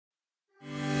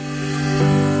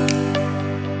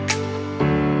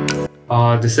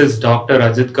This is Dr.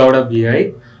 Ajit Gowda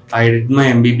BI. I did my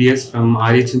MBBS from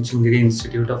Adichunchanagiri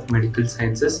Institute of Medical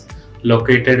Sciences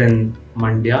located in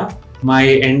Mandya. My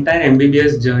entire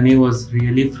MBBS journey was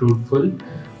really fruitful.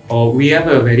 We have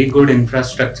a very good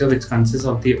infrastructure which consists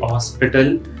of the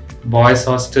hospital, boys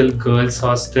hostel, girls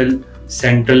hostel,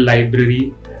 central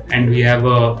library, and we have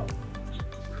a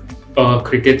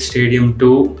cricket stadium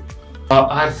too.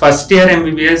 Our first year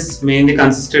MBBS mainly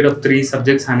consisted of 3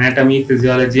 subjects: anatomy,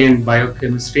 physiology and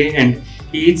biochemistry, and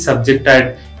each subject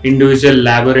had individual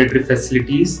laboratory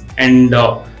facilities, and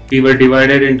we were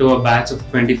divided into a batch of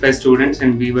 25 students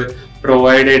and we were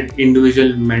provided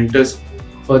individual mentors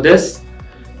for this,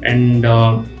 and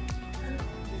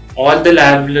all the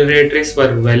laboratories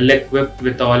were well equipped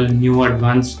with all new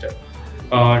advanced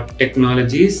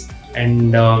technologies,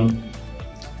 and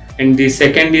the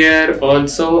second year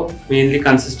also mainly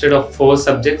consisted of 4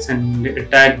 subjects and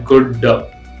it had good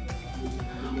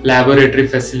laboratory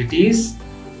facilities.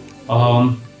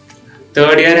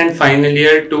 Third year and final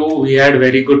year too, we had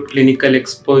very good clinical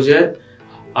exposure.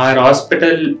 Our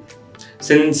hospital,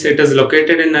 since it is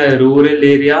located in a rural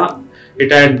area,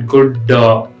 it had good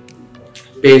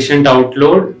patient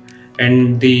outload,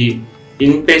 and the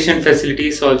inpatient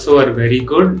facilities also are very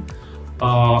good.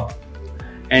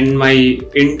 And my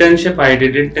internship, I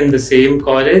did it in the same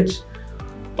college.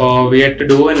 We had to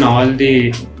do in all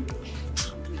the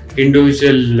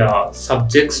individual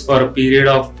subjects for a period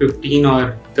of 15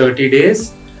 or 30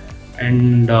 days,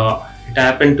 and it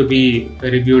happened to be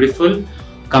very beautiful.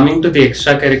 Coming to the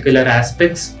extracurricular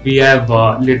aspects, we have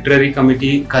literary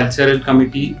committee, cultural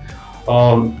committee.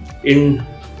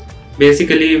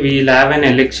 Basically we'll have an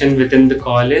election within the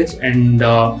college, and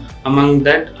among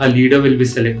that a leader will be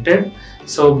selected.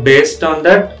 So based on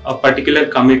that, a particular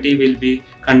committee will be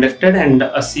conducted and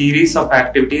a series of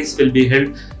activities will be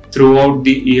held throughout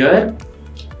the year,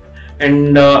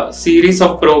 and a series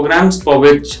of programs for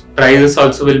which prizes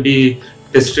also will be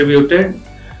distributed.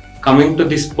 Coming to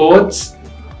the sports,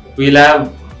 we'll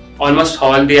have almost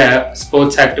all the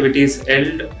sports activities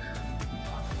held,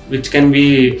 which can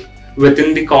be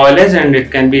within the college and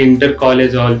it can be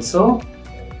inter-college also.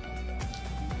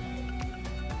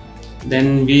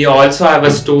 Then we also have a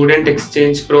student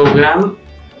exchange program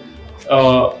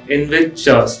in which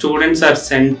students are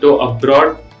sent to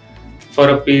abroad for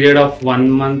a period of 1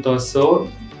 month or so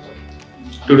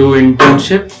to do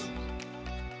internship.